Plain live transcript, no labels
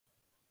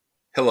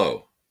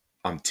Hello,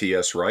 I'm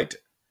T.S. Wright,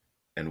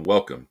 and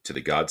welcome to the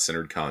God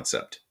Centered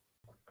Concept.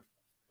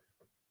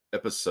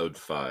 Episode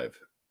 5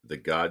 The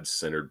God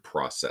Centered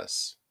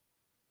Process.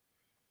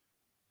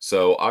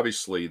 So,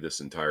 obviously, this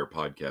entire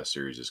podcast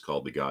series is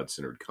called the God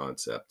Centered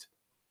Concept,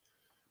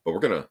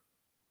 but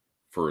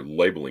for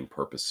labeling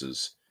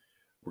purposes,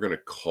 we're going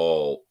to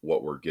call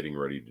what we're getting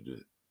ready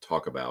to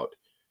talk about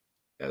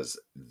as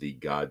the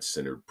God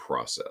Centered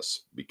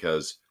Process,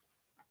 because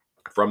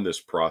from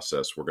this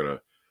process, we're going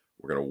to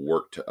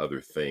work to other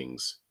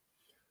things.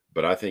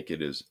 But I think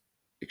it is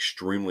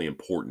extremely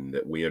important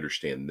that we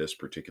understand this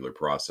particular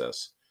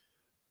process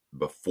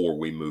before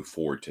we move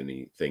forward to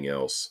anything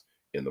else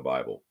in the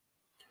Bible.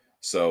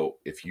 So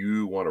if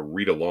you want to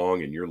read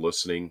along and you're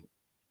listening,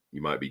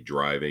 you might be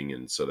driving,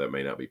 and so that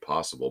may not be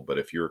possible. But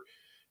if you're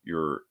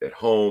at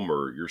home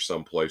or you're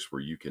someplace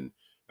where you can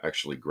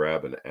actually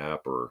grab an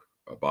app or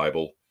a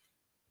Bible,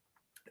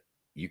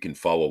 you can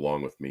follow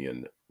along with me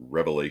in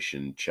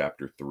Revelation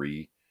chapter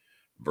 3,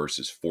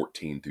 verses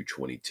 14 through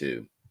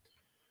 22.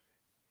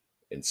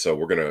 And so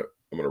I'm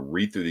gonna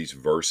read through these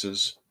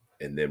verses,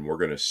 and then we're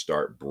gonna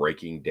start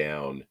breaking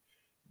down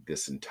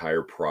this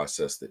entire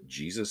process that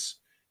Jesus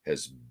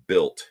has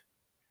built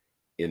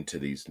into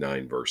these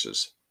 9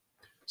 verses.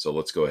 So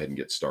let's go ahead and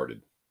get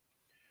started.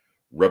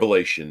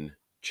 Revelation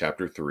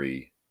chapter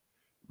 3,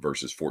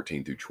 verses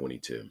 14 through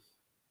 22.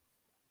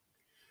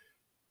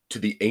 To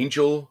the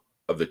angel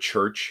of the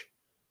church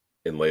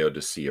in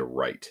Laodicea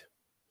write,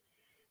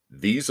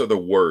 these are the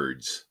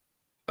words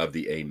of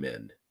the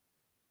Amen,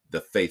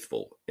 the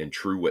faithful and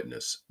true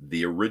witness,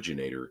 the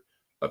originator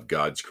of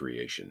God's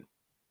creation.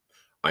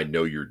 I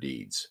know your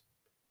deeds.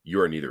 You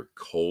are neither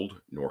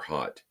cold nor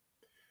hot.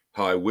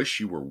 How I wish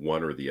you were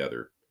one or the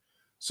other.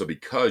 So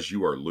because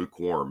you are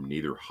lukewarm,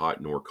 neither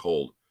hot nor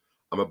cold,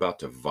 I'm about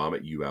to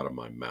vomit you out of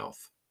my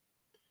mouth.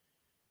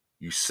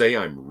 You say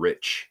I'm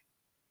rich.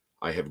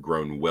 I have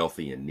grown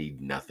wealthy and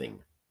need nothing.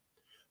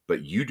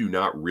 But you do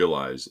not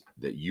realize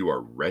that you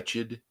are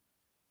wretched,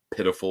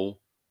 pitiful,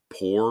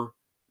 poor,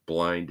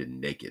 blind, and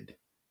naked.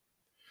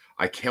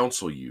 I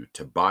counsel you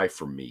to buy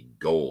from me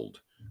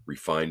gold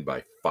refined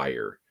by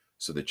fire,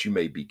 so that you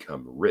may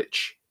become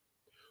rich,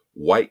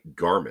 white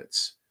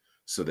garments,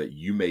 so that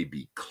you may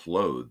be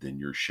clothed in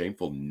your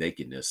shameful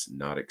nakedness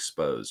not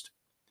exposed,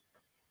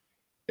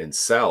 and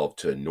salve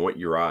to anoint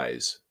your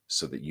eyes,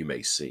 so that you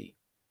may see.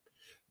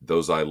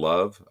 Those I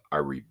love, I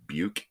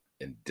rebuke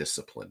and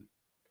discipline.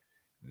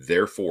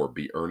 Therefore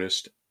be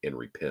earnest and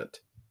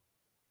repent.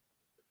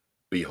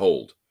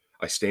 Behold,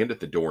 I stand at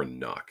the door and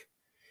knock.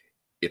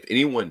 If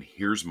anyone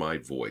hears my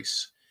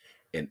voice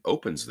and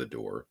opens the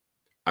door,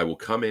 I will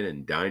come in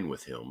and dine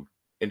with him,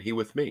 and he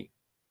with me.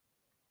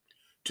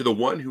 To the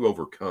one who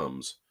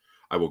overcomes,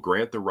 I will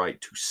grant the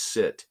right to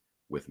sit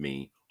with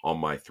me on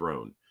my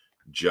throne,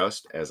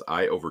 just as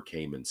I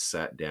overcame and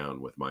sat down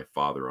with my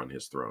Father on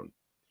his throne.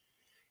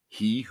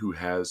 He who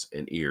has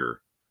an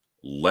ear,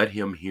 let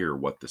him hear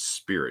what the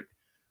Spirit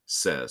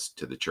says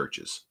to the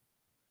churches.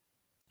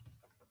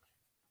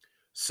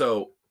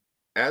 So,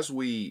 as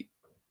we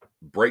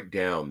break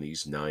down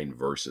these 9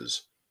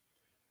 verses,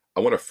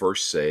 I want to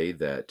first say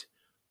that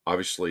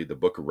obviously the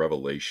book of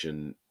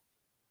Revelation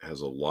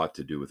has a lot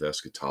to do with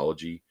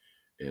eschatology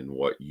and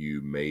what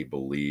you may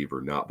believe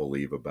or not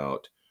believe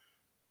about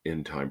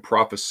end time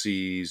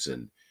prophecies.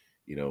 And,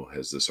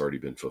 has this already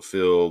been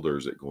fulfilled, or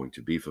is it going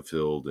to be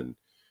fulfilled? And,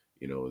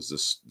 is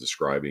this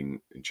describing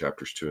in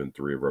chapters 2 and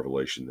 3 of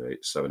Revelation the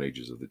 7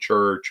 ages of the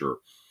church, or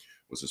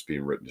was this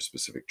being written to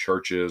specific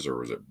churches, or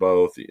was it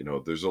both?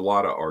 There's a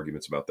lot of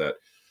arguments about that.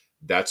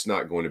 That's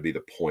not going to be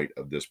the point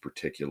of this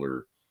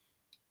particular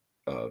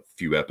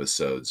few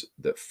episodes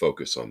that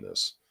focus on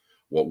this.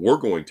 What we're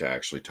going to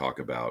actually talk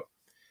about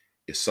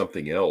is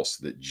something else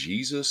that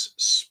Jesus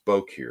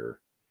spoke here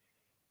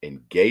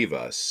and gave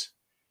us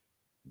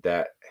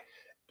that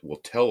will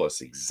tell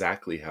us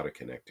exactly how to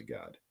connect to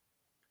God.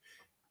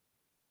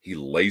 He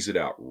lays it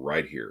out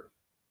right here.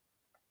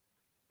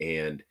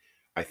 And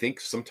I think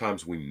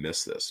sometimes we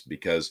miss this,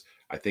 because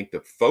I think the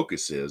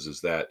focus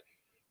is that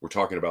we're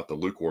talking about the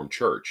lukewarm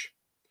church,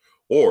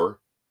 or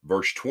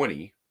verse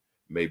 20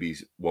 maybe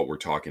what we're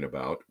talking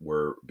about,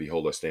 where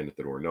behold, I stand at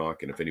the door and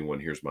knock, and if anyone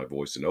hears my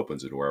voice and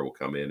opens the door, I will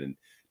come in and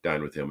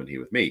dine with him and he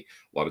with me.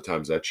 A lot of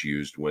times that's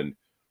used when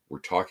we're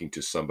talking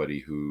to somebody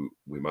who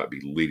we might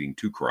be leading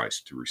to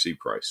Christ, to receive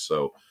Christ.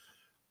 So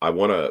I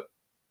want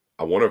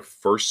to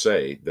first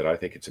say that I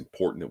think it's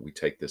important that we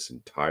take this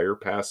entire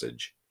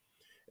passage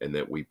and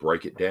that we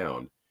break it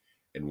down.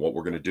 And what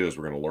we're going to do is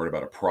we're going to learn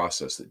about a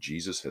process that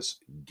Jesus has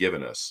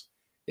given us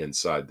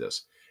inside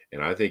this.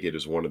 And I think it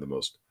is one of the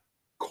most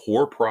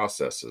core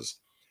processes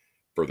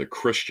for the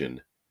Christian,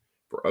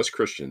 for us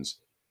Christians,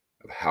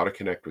 of how to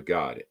connect with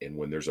God. And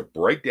when there's a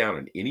breakdown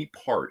in any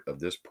part of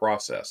this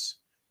process,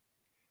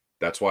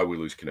 that's why we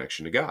lose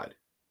connection to God.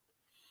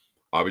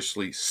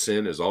 Obviously,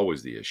 sin is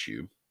always the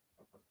issue,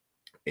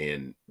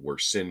 and where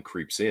sin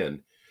creeps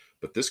in,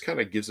 but this kind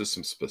of gives us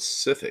some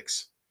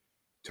specifics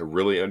to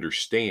really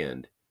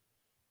understand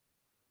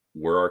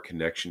where our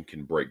connection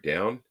can break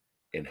down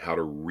and how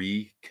to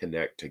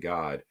reconnect to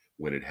God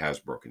when it has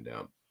broken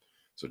down.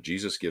 So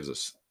Jesus gives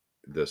us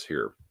this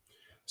here.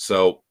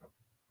 So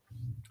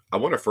I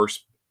want to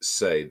first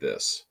say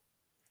this.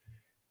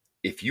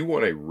 If you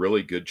want a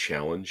really good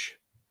challenge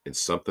and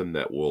something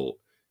that will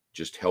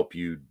just help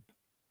you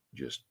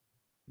just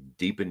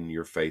deepen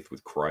your faith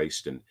with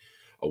Christ and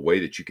a way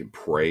that you can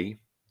pray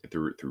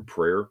through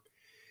prayer,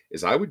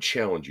 is I would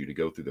challenge you to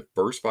go through the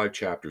first 5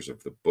 chapters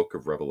of the book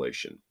of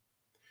Revelation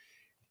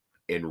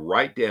and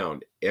write down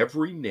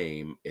every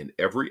name and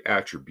every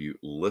attribute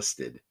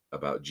listed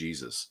about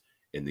Jesus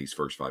in these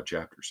first 5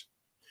 chapters,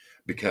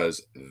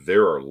 because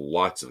there are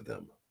lots of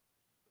them.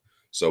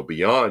 So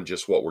beyond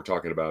just what we're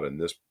talking about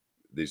in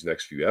these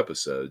next few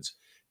episodes,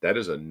 that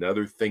is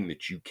another thing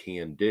that you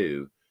can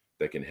do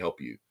that can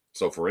help you.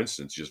 So for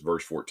instance, just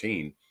verse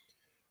 14,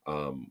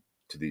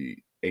 to the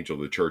angel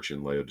of the church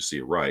in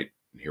Laodicea write,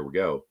 and here we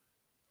go.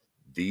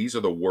 These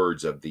are the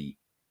words of the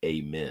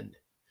Amen,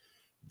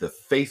 the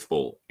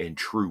faithful and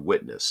true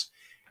witness,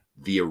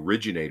 the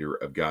originator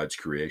of God's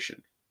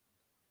creation.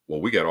 Well,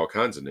 we got all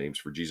kinds of names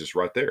for Jesus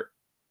right there.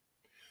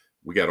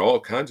 We got all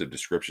kinds of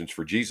descriptions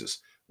for Jesus.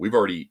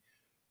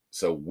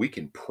 So we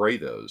can pray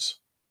those.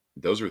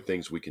 Those are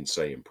things we can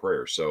say in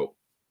prayer. So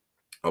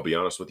I'll be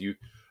honest with you,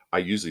 I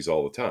use these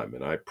all the time,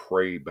 and I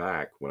pray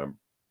back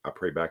I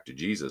pray back to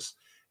Jesus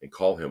and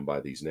call him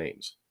by these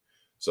names.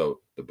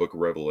 So the book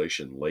of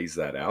Revelation lays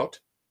that out.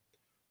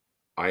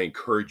 I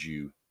encourage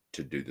you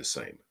to do the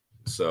same.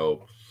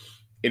 So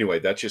anyway,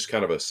 that's just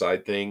kind of a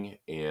side thing,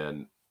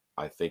 and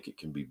I think it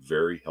can be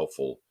very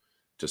helpful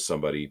to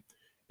somebody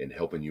in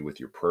helping you with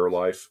your prayer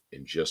life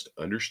and just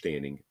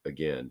understanding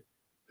again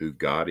who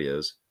God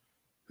is,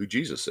 who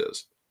Jesus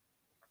is.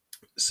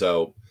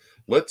 So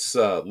let's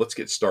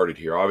get started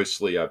here.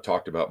 Obviously, I've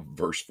talked about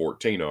verse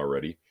 14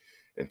 already,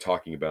 and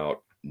talking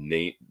about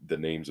the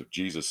names of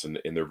Jesus, and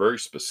they're very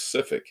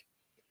specific,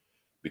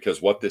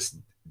 because what this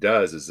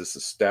does is this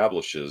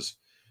establishes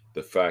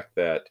the fact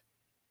that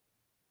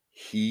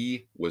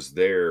he was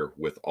there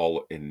with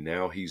all, and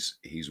now he's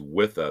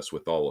with us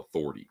with all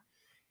authority.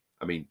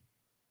 I mean,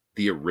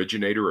 the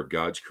originator of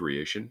God's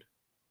creation,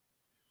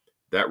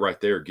 that right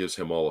there gives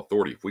him all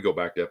authority. If we go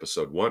back to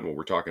episode 1 when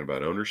we're talking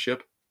about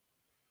ownership,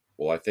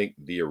 well, I think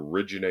the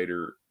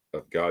originator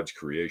of God's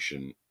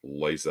creation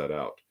lays that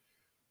out.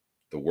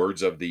 The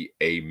words of the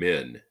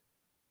Amen,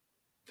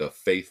 the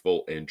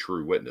faithful and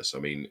true witness. I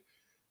mean,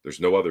 there's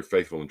no other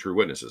faithful and true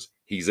witnesses.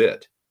 He's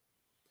it.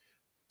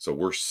 So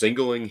we're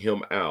singling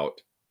him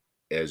out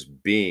as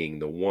being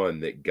the one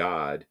that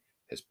God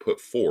has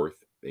put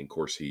forth. And of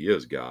course, he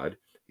is God.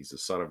 He's the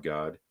Son of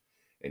God,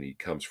 and he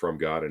comes from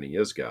God, and he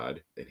is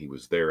God. And he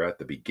was there at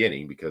the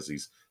beginning because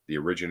he's the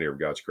originator of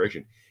God's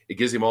creation. It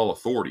gives him all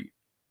authority,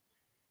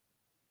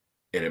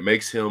 and it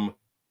makes him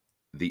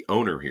the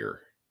owner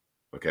here.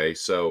 Okay,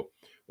 so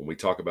when we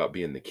talk about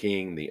being the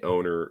king, the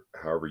owner,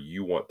 however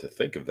you want to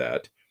think of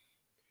that,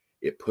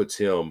 it puts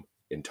him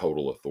in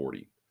total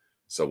authority.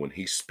 So when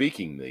he's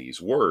speaking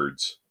these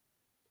words,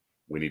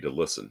 we need to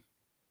listen.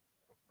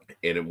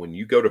 And when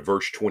you go to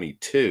verse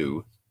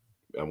 22,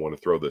 I want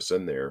to throw this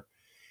in there.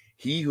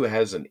 He who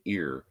has an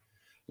ear,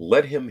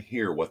 let him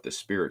hear what the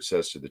Spirit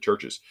says to the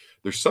churches.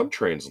 There's some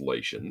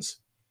translations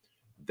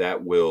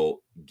that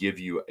will give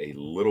you a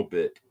little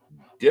bit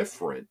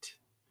different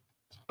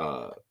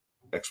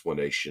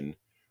explanation,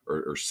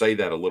 or say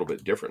that a little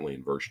bit differently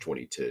in verse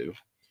 22.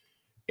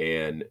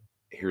 And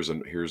here's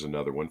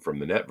another one from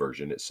the Net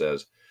version. It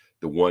says,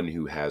 the one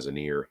who has an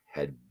ear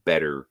had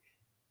better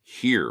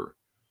hear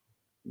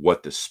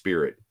what the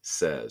Spirit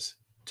says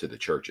to the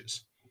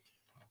churches.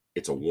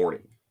 It's a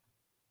warning.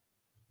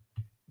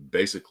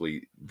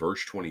 Basically,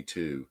 verse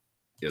 22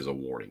 is a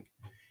warning.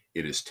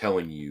 It is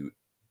telling you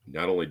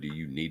not only do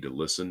you need to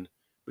listen,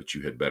 but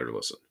you had better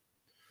listen.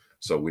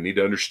 So we need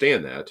to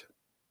understand that.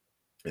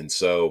 And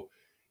so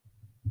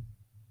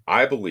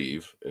I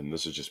believe, and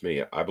this is just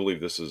me, I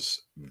believe this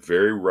is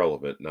very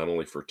relevant, not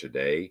only for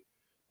today,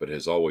 but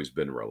has always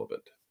been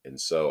relevant. And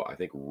so I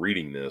think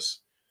reading this,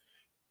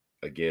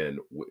 again,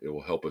 it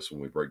will help us when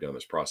we break down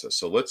this process.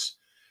 So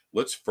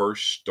let's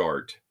first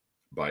start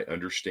by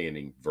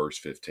understanding verse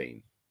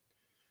 15.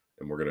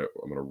 And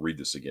I'm gonna read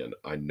this again.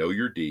 I know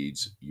your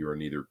deeds, you are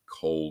neither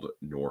cold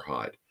nor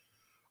hot.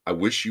 I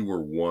wish you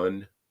were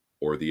one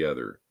or the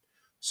other.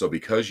 So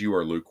because you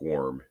are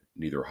lukewarm,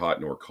 neither hot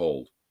nor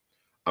cold,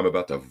 I'm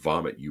about to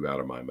vomit you out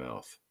of my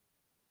mouth.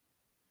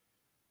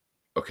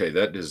 Okay,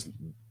 that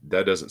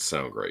doesn't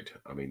sound great.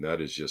 I mean, that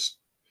is just,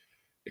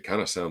 it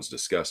kind of sounds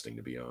disgusting,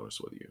 to be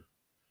honest with you.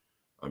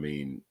 I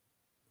mean,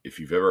 if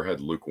you've ever had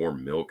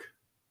lukewarm milk,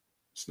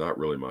 it's not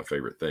really my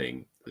favorite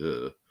thing.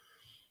 Ugh.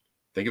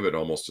 Think of it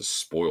almost as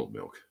spoiled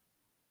milk.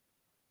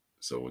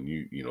 So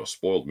when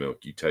spoiled milk,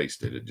 you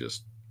taste it, it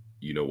just,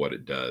 you know what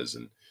it does,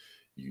 and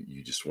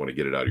you just want to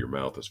get it out of your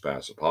mouth as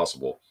fast as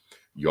possible.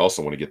 You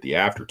also want to get the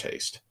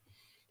aftertaste.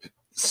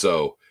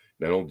 So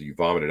not only do you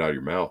vomit it out of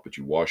your mouth, but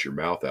you wash your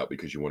mouth out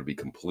because you want to be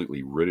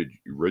completely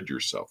rid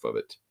yourself of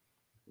it.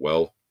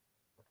 Well,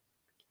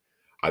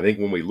 I think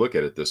when we look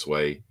at it this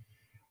way,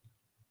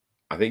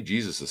 I think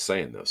Jesus is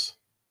saying this.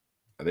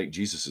 I think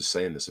Jesus is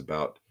saying this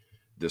about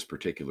this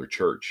particular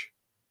church.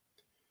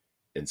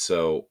 And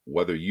so,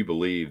 whether you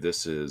believe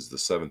this is the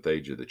seventh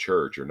age of the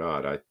church or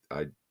not,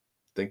 I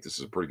think this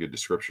is a pretty good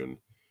description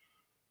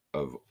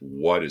of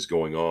what is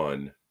going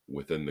on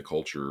within the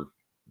culture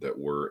that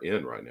we're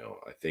in right now.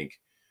 I think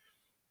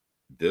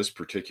this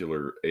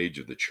particular age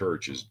of the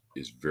church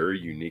is very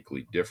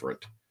uniquely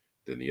different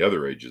than the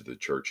other ages of the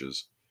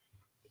churches.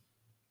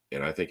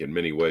 And I think in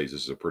many ways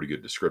this is a pretty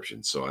good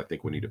description. So I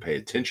think we need to pay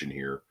attention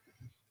here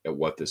at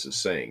what this is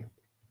saying.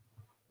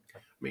 I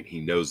mean,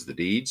 he knows the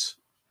deeds.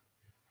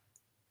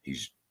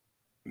 He's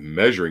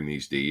measuring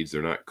these deeds.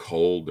 They're not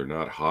cold, they're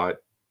not hot.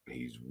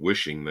 He's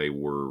wishing they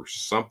were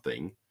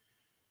something,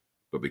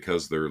 but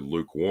because they're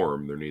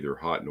lukewarm, they're neither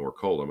hot nor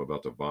cold. I'm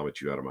about to vomit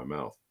you out of my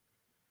mouth.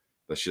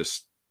 That's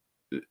just,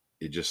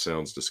 it just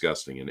sounds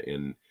disgusting.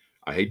 And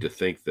I hate to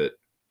think that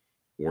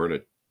we're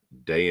in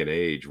a day and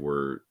age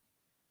where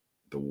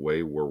the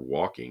way we're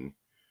walking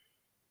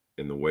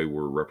and the way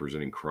we're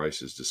representing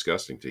Christ is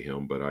disgusting to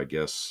him. But I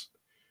guess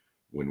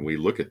when we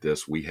look at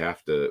this, we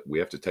have to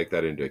take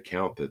that into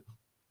account, that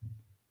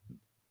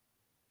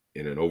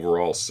in an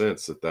overall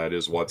sense that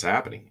is what's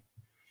happening.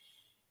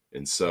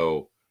 And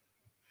so,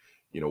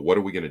 what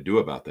are we going to do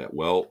about that?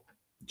 Well,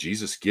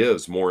 Jesus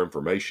gives more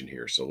information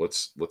here. So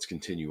let's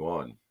continue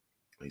on.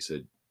 He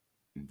said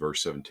in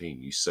verse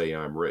 17, you say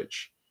I'm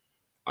rich.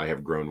 I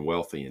have grown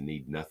wealthy and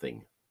need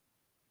nothing.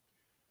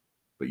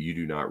 But you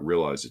do not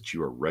realize that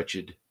you are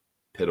wretched,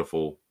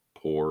 pitiful,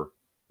 poor,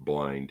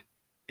 blind,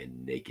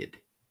 and naked.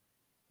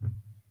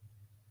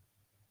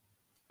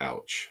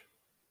 Ouch.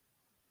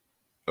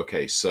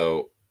 Okay,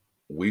 so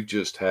we've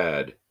just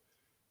had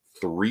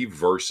 3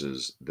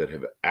 verses that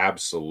have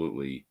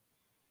absolutely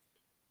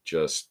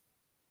just,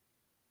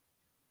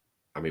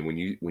 I mean,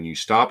 when you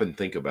stop and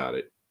think about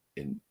it,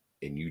 and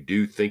you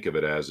do think of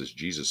it as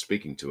Jesus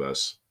speaking to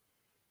us,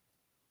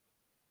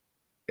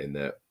 and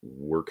that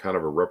we're kind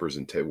of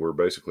we're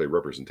basically a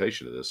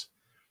representation of this,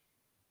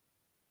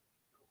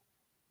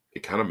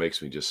 it kind of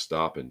makes me just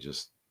stop and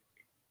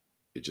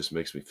it just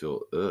makes me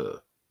feel, ugh.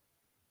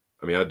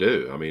 I mean, I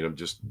do. I mean, I'm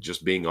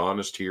just being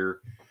honest here,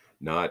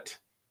 not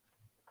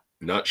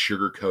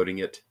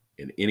sugarcoating it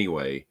in any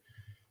way,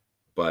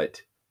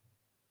 but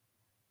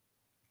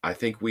I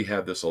think we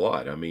have this a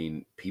lot. I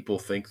mean, people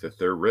think that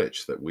they're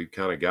rich, that we've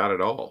kind of got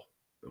it all,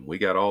 and we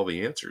got all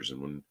the answers.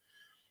 And when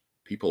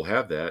people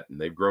have that and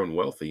they've grown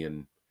wealthy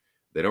and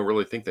they don't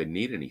really think they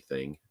need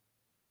anything,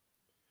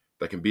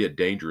 that can be a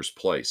dangerous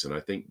place. And I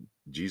think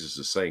Jesus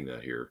is saying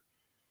that here.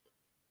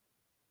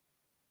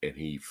 And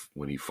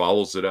when he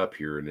follows it up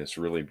here, and this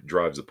really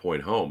drives the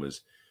point home,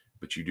 is,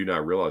 but you do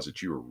not realize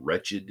that you are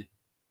wretched,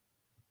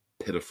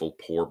 pitiful,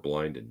 poor,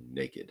 blind, and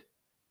naked.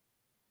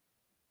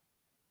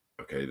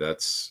 Okay,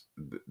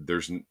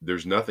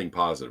 there's nothing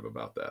positive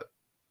about that.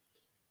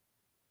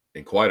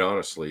 And quite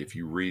honestly, if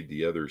you read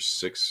the other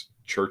 6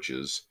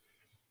 churches,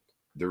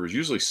 there was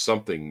usually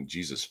something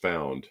Jesus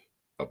found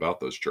about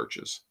those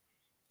churches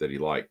that he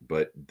liked,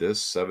 but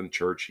this 7th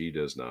church, he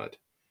does not.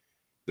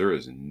 There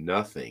is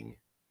nothing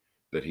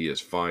that he is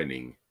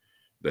finding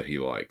that he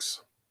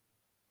likes.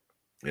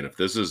 And if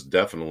this is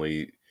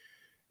the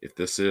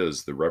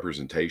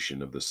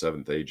representation of the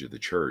 7th age of the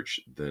church,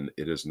 then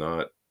it is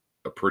not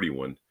a pretty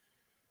one,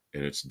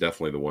 and it's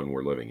definitely the one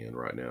we're living in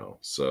right now.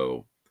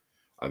 So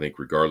I think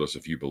regardless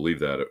if you believe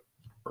that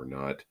or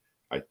not,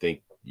 I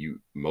think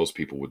most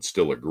people would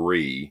still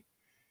agree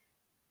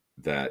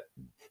that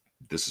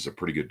this is a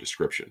pretty good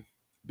description,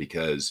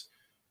 because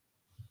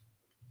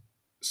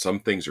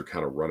some things are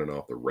kind of running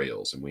off the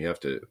rails, and we have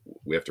to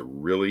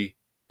really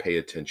pay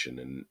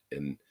attention.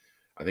 And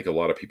I think a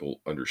lot of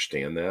people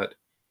understand that,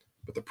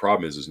 but the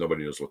problem is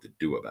nobody knows what to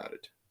do about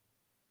it.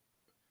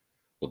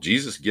 Well,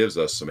 Jesus gives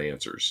us some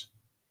answers,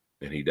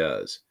 and he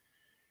does.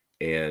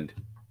 And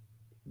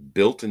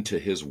built into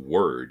his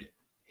word,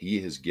 he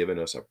has given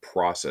us a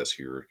process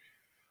here.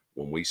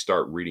 When we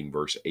start reading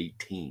verse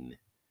 18,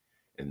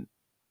 and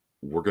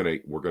we're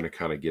gonna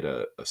kind of get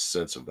a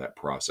sense of that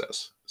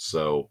process.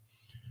 So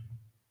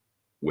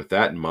with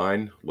that in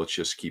mind, let's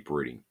just keep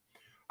reading.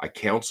 I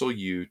counsel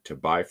you to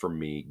buy from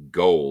me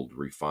gold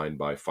refined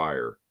by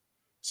fire,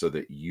 so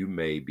that you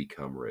may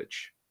become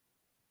rich.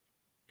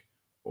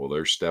 Well,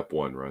 there's step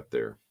 1 right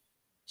there.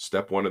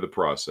 Step 1 of the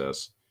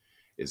process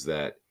is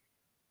that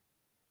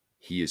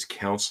he is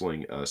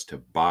counseling us to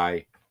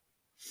buy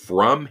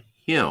from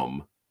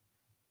him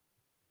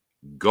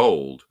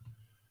gold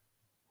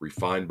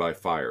refined by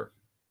fire,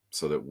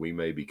 so that we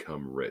may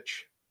become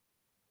rich.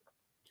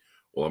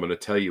 Well, I'm going to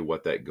tell you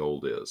what that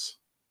gold is.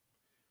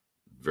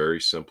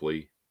 Very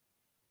simply,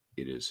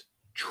 it is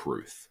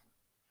truth.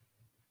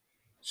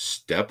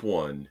 Step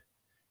 1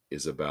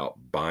 is about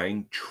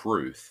buying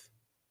truth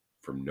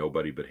from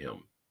nobody but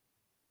him.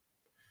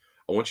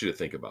 I want you to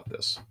think about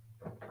this.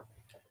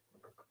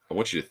 I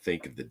want you to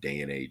think of the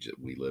day and age that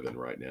we live in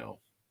right now.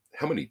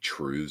 How many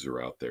truths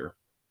are out there?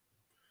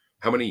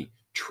 How many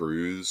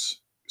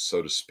truths,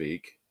 so to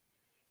speak,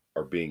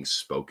 are being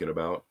spoken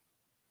about?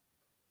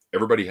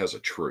 Everybody has a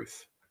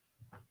truth.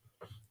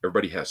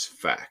 Everybody has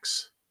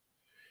facts.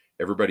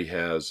 Everybody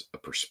has a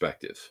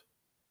perspective.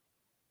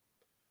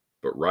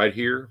 But right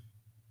here,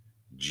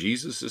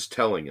 Jesus is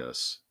telling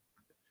us,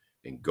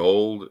 and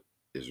gold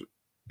is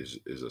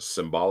is a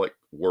symbolic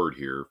word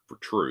here for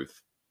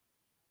truth.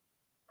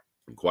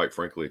 And quite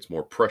frankly, it's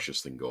more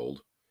precious than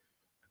gold,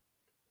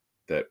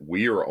 that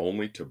we are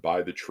only to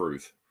buy the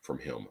truth from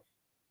him.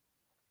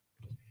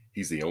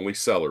 He's the only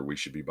seller we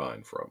should be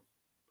buying from.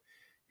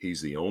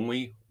 He's the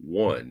only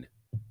one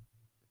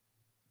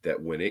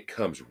that when it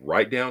comes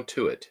right down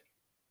to it,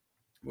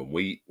 when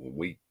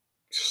we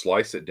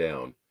slice it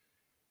down,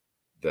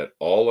 that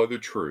all other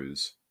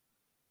truths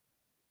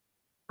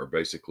are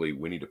basically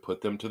we need to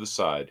put them to the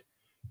side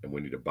and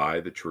we need to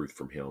buy the truth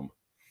from him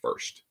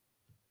first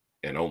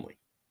and only.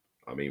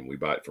 I mean, we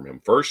buy it from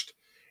him first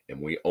and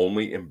we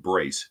only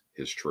embrace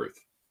his truth.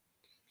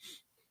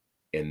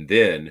 And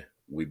then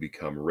we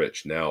become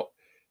rich. Now,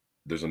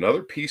 there's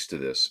another piece to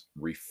this,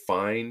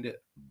 refined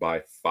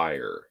by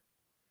fire.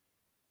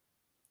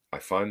 I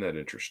find that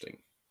interesting.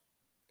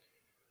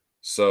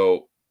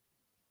 So,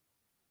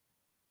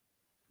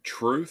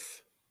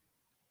 truth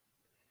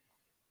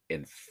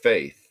and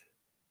faith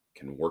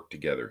can work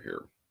together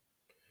here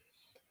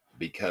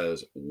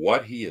because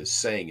what he is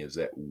saying is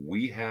that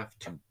we have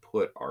to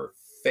put our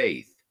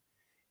faith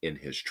in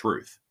his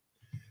truth.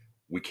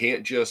 We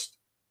can't just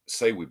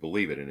say we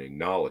believe it and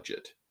acknowledge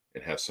it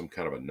and have some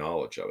kind of a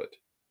knowledge of it.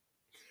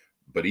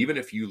 But even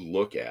if you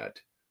look at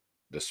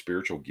the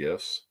spiritual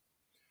gifts,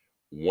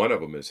 one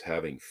of them is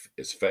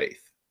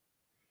faith.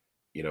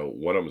 You know,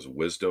 one of them is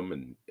wisdom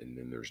and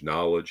then there's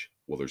knowledge.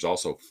 Well, there's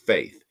also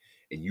faith,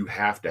 and you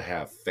have to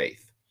have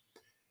faith.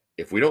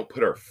 If we don't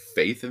put our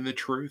faith in the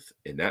truth,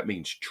 and that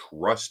means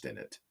trust in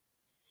it,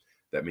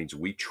 that means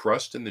we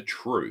trust in the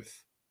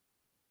truth,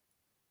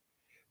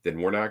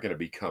 then we're not going to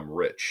become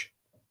rich.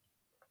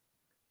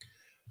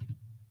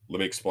 Let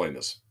me explain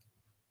this.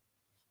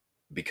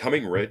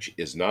 Becoming rich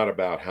is not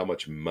about how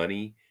much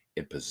money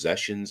and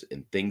possessions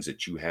and things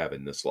that you have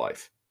in this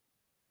life.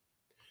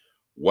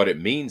 What it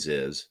means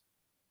is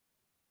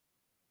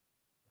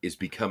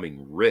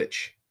becoming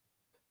rich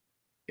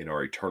in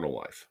our eternal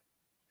life,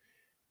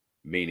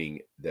 meaning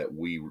that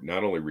we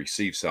not only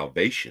receive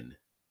salvation,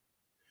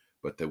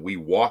 but that we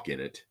walk in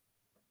it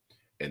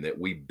and that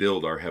we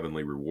build our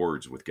heavenly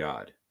rewards with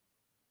God.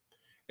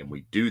 And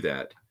we do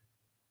that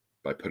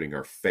by putting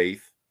our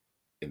faith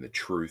in the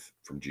truth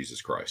from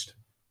Jesus Christ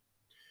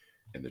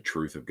and the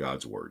truth of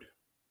God's word.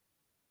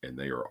 And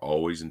they are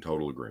always in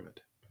total agreement.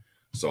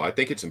 So I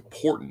think it's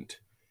important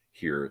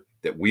here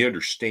that we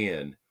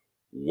understand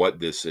what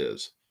this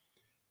is.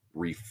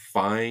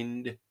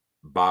 Refined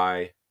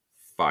by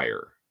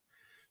fire.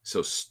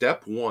 So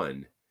step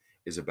one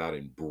is about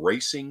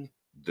embracing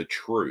the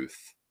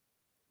truth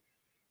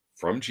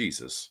from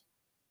Jesus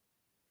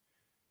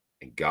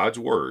and God's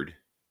word,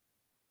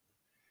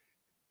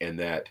 and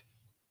that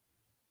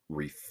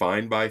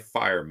refined by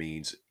fire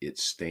means it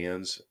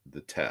stands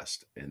the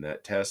test. And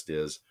that test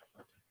is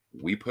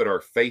we put our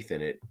faith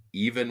in it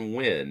even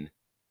when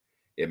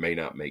it may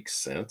not make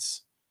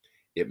sense.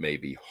 It may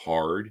be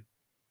hard.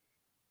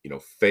 You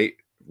know,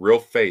 real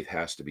faith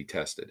has to be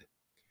tested.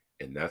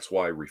 And that's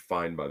why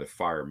refined by the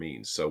fire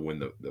means. So when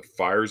the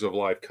fires of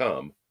life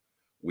come,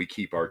 we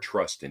keep our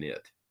trust in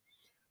it.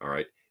 All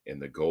right.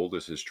 And the gold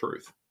is his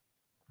truth.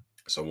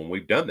 So when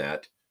we've done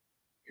that,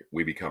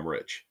 we become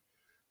rich.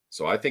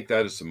 So I think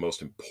that is the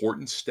most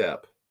important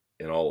step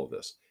in all of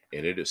this.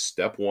 And it is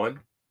step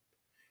one.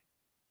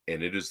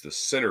 And it is the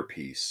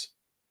centerpiece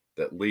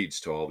that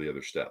leads to all the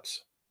other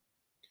steps.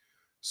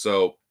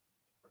 So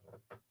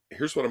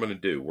here's what I'm going to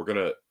do.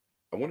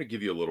 I want to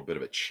give you a little bit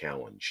of a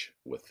challenge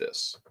with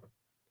this.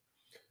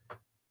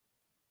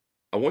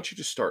 I want you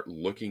to start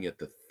looking at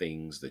the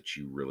things that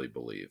you really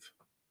believe,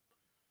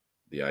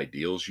 the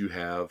ideals you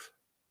have,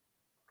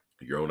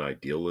 your own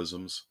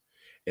idealisms,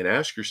 and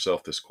ask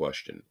yourself this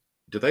question.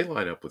 Do they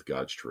line up with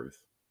God's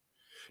truth?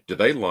 Do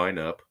they line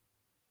up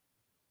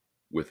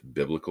with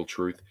biblical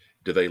truth?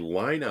 Do they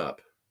line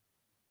up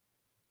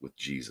with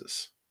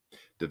Jesus?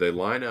 Do they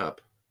line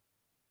up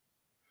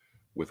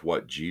with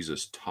what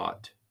Jesus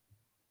taught?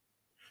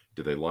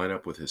 Do they line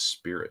up with his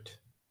spirit?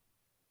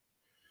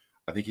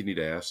 I think you need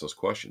to ask those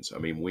questions. I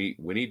mean, we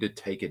need to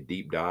take a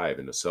deep dive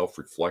and a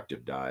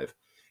self-reflective dive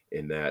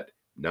in that,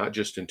 not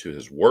just into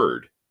his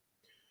word,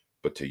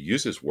 but to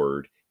use his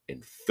word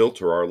and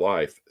filter our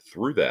life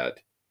through that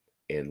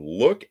and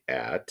look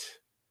at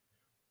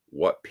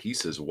what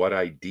pieces, what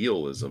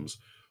idealisms,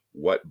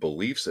 what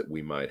beliefs that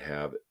we might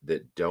have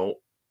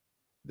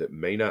that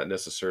may not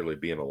necessarily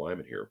be in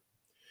alignment here,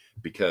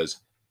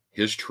 because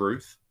his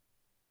truth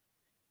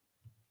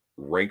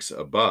ranks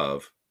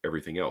above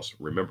everything else.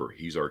 Remember,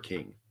 he's our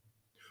king.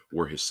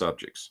 We're his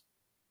subjects.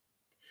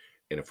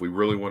 And if we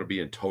really want to be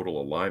in total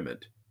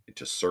alignment and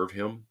to serve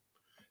him,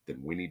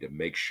 then we need to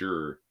make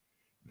sure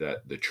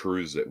that the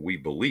truths that we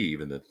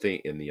believe and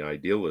the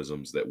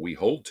idealisms that we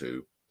hold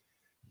to,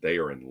 they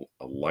are in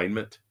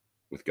alignment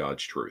with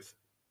God's truth.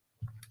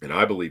 And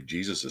I believe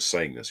Jesus is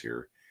saying this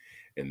here.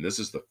 And this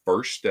is the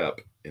first step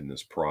in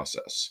this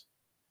process.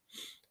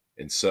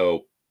 And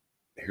so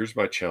here's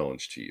my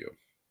challenge to you.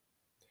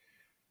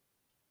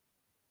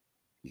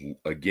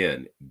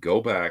 Again,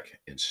 go back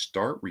and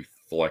start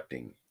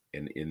reflecting.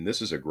 And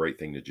this is a great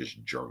thing to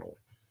just journal.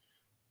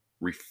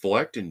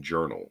 Reflect and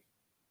journal.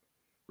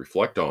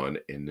 Reflect on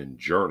and then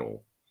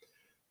journal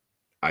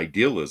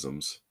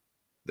idealisms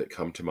that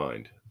come to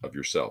mind of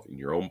yourself and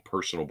your own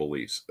personal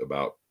beliefs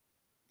about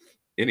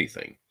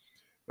anything.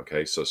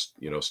 Okay, so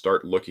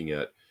start looking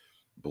at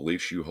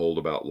beliefs you hold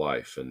about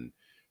life and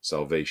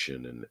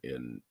salvation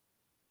and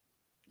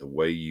the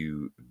way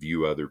you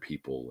view other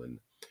people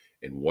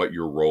and what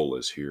your role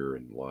is here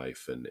in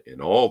life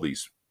and all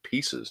these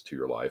pieces to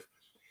your life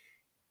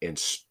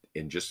and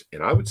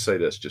I would say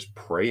this, just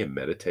pray and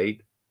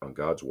meditate on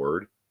God's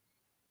word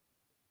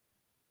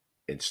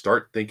and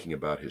start thinking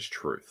about his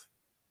truth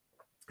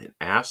and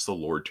ask the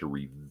Lord to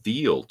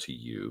reveal to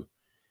you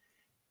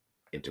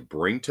and to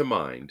bring to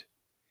mind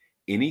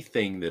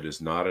anything that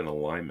is not in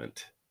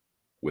alignment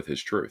with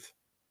his truth.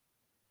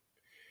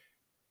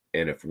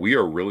 And if we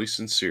are really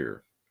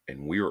sincere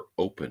and we are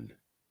open,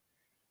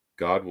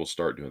 God will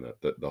start doing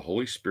that. The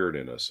Holy Spirit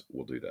in us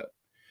will do that.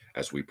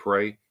 As we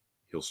pray,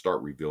 he'll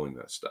start revealing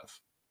that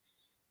stuff.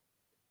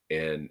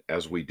 And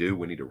as we do,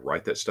 we need to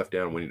write that stuff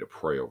down. We need to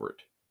pray over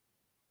it.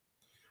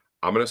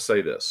 I'm going to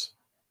say this.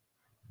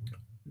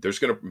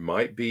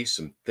 Might be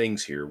some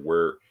things here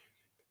where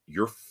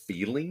your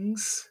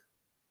feelings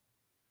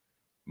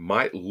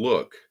might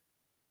look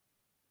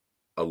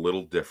a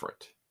little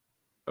different,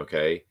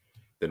 okay,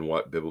 than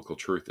what biblical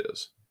truth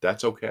is.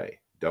 That's okay.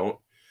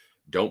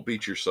 Don't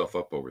beat yourself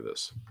up over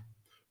this.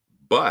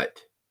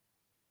 But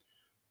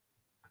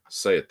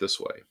say it this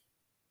way.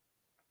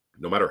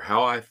 No matter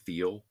how I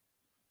feel,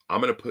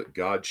 I'm going to put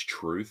God's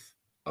truth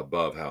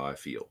above how I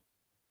feel.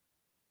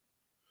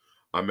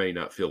 I may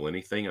not feel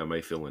anything. I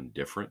may feel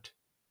indifferent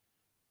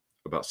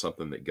about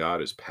something that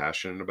God is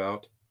passionate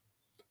about,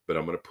 but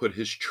I'm going to put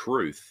his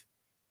truth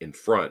in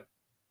front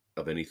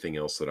of anything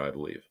else that I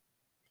believe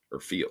or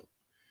feel.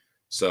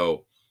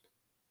 So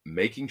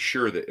making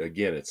sure that,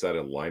 again, it's that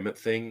alignment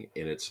thing,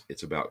 and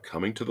it's about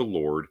coming to the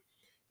Lord.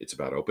 It's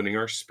about opening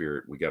our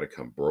spirit. We got to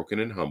come broken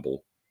and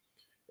humble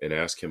and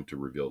ask him to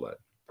reveal that.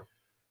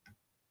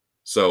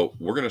 So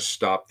we're going to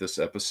stop this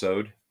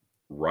episode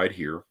right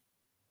here.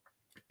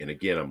 And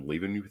again, I'm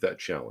leaving you with that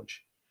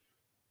challenge.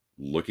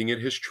 Looking at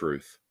his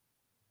truth,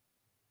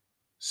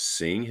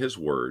 seeing his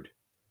word,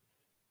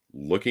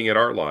 looking at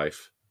our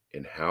life,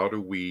 and how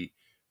do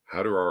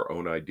our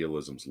own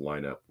idealisms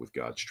line up with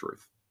God's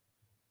truth?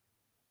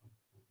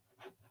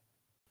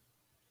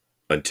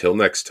 Until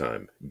next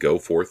time, go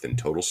forth in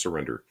total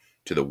surrender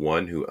to the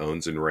one who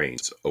owns and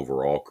reigns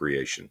over all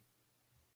creation.